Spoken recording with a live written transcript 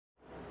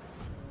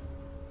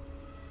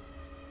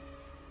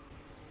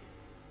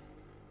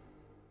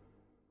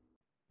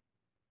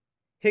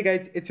Hey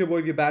guys, it's your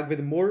boy. We're back with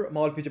more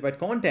Marvel Future Byte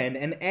content,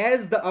 and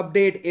as the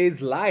update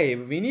is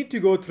live, we need to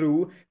go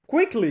through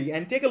quickly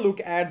and take a look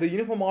at the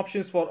uniform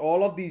options for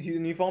all of these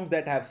uniforms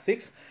that have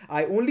six.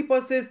 I only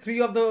purchased three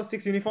of the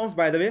six uniforms,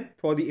 by the way,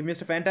 for the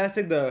Mr.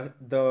 Fantastic,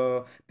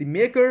 the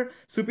Maker,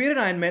 Superior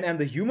Iron Man, and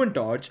the Human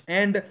Torch.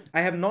 And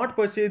I have not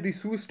purchased the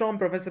Sue Storm,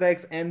 Professor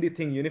X, and the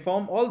Thing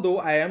uniform. Although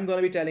I am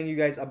gonna be telling you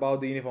guys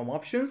about the uniform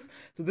options,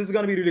 so this is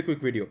gonna be a really quick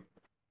video.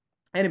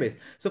 Anyways,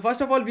 so first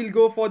of all, we'll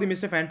go for the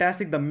Mr.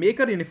 Fantastic, the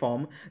Maker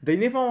uniform. The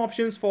uniform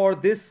options for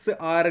this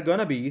are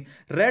gonna be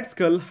Red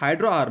Skull,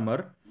 Hydra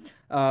Armor.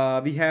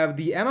 We have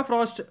the Emma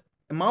Frost,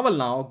 Marvel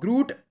Now,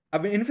 Groot,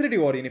 Infinity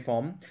War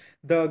uniform,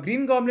 the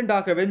Green Goblin,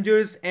 Dark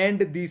Avengers,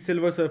 and the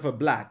Silver Surfer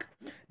Black.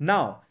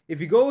 Now,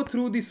 if we go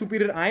through the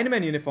Superior Iron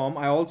Man uniform,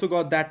 I also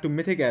got that to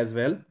Mythic as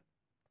well.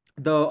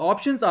 The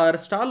options are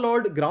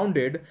Star-Lord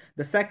Grounded,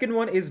 the second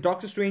one is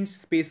Doctor Strange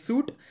Space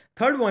Suit,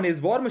 third one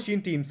is War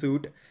Machine Team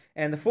Suit,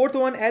 and the fourth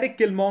one, Eric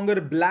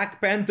Killmonger Black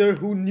Panther,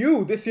 who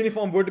knew this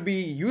uniform would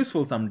be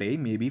useful someday,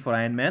 maybe for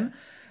Iron Man,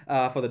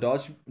 for the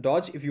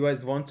dodge, if you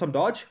guys want some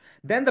dodge.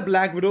 Then the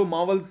Black Widow,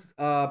 Marvel's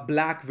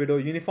Black Widow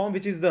uniform,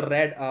 which is the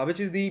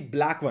which is the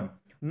black one,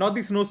 not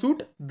the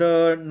snowsuit,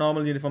 the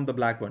normal uniform, the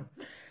black one.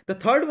 The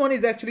third one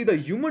is actually the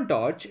Human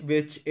Torch,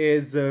 which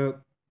is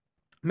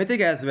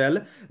Mythic as well.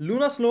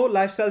 Luna Snow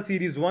Lifestyle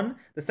Series 1.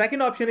 The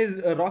second option is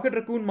Rocket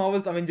Raccoon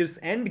Marvel's Avengers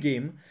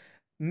Endgame.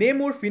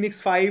 Namor Phoenix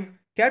 5.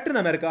 Captain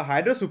America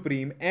Hydra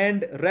Supreme.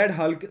 And Red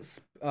Hulk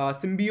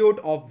Symbiote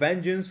of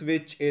Vengeance,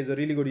 which is a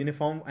really good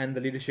uniform, and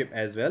the leadership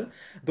as well.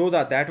 Those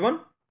are that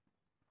one.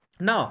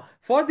 Now,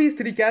 for these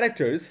three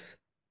characters,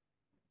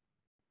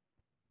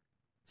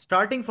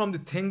 starting from the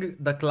Thing,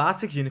 the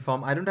classic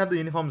uniform, I don't have the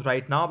uniforms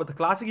right now, but the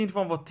classic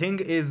uniform for Thing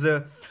is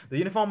the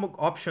uniform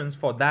options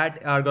for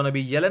that are gonna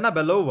be Yelena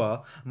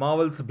Belova,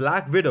 Marvel's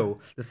Black Widow.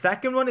 The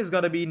second one is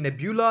gonna be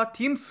Nebula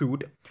Team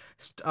Suit,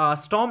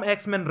 Storm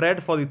X-Men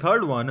Red for the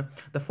third one.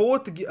 The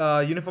fourth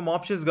uniform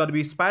option is gonna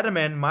be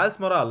Spider-Man Miles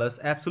Morales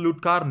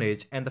Absolute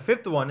Carnage, and the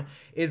fifth one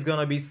is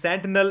gonna be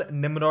Sentinel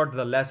Nimrod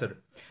the Lesser.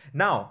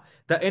 Now,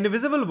 the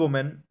Invisible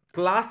Woman,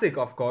 classic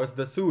of course,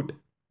 the suit.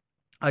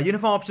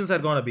 Uniform options are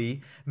gonna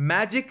be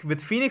Magic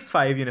with Phoenix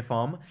 5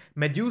 uniform,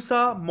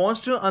 Medusa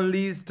Monster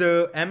Unleashed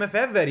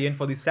MFF variant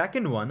for the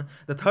second one.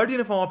 The third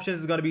uniform option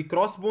is gonna be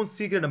Crossbones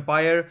Secret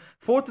Empire.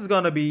 Fourth is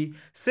gonna be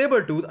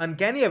Sabretooth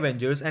Uncanny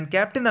Avengers, and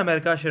Captain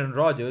America Sharon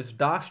Rogers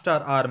Dark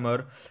Star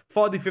Armor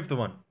for the fifth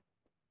one.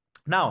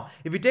 Now,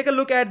 if we take a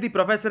look at the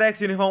Professor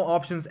X uniform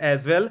options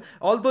as well,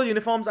 although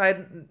uniforms,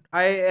 as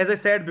I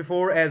said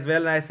before as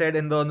well, and I said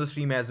on the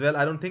stream as well,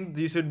 I don't think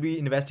you should be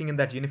investing in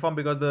that uniform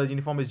because the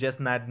uniform is just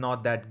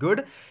not that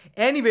good.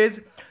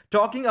 Anyways,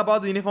 talking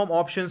about the uniform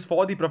options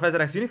for the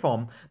Professor X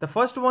uniform, the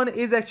first one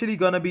is actually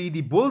gonna be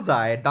the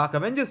Bullseye Dark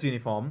Avengers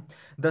uniform.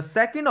 The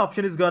second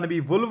option is gonna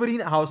be Wolverine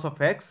House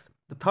of X.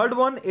 The third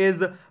one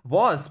is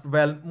Wasp.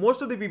 Well,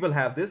 most of the people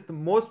have this. The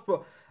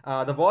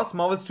Wasp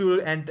Marvel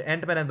Studio and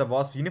Ant-Man and the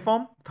Wasp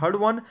uniform. Third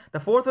one.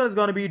 The fourth one is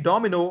going to be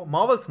Domino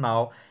Marvels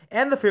Now.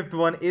 And the fifth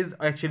one is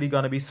actually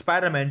going to be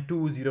Spider-Man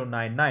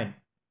 2099.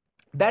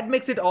 That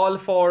makes it all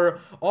for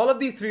all of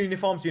these three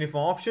uniform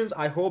options.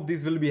 I hope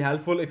these will be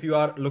helpful if you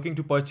are looking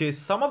to purchase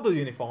some of those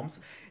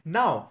uniforms.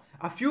 Now,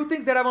 a few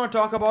things that I want to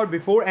talk about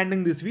before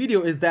ending this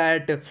video is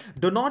that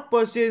do not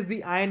purchase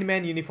the Iron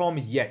Man uniform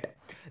yet.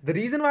 The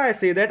reason why I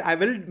say that, I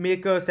will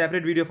make a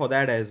separate video for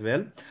that as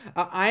well.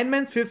 Iron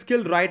Man's 5th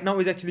skill right now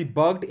is actually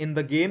bugged in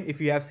the game.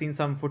 If you have seen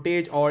some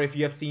footage or if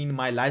you have seen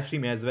my live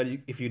stream as well,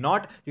 if you're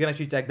not, you can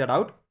actually check that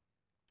out.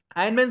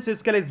 Iron Man's 5th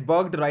skill is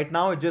bugged right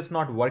now, it's just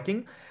not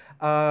working.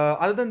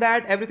 Other than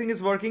that, everything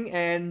is working,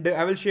 and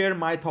I will share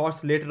my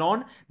thoughts later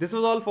on. This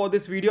was all for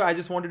this video. I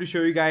just wanted to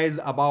show you guys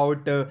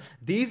about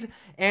these,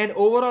 and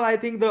overall I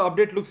think the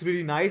update looks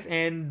really nice.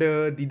 And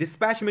the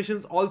dispatch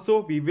missions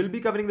also, we will be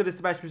covering the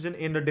dispatch mission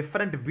in a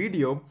different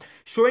video,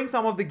 showing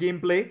some of the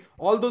gameplay.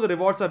 Although the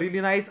rewards are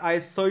really nice,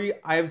 I've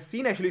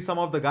seen actually some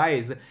of the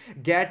guys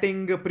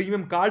getting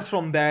premium cards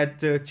from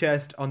that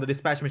chest on the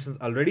dispatch missions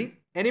already.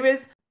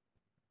 Anyways,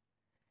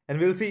 and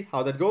we'll see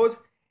how that goes.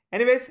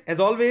 Anyways, as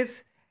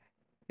always,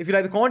 if you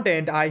like the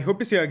content, I hope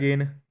to see you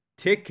again.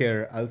 Take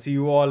care. I'll see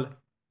you all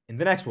in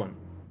the next one.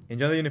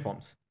 Enjoy the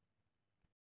uniforms.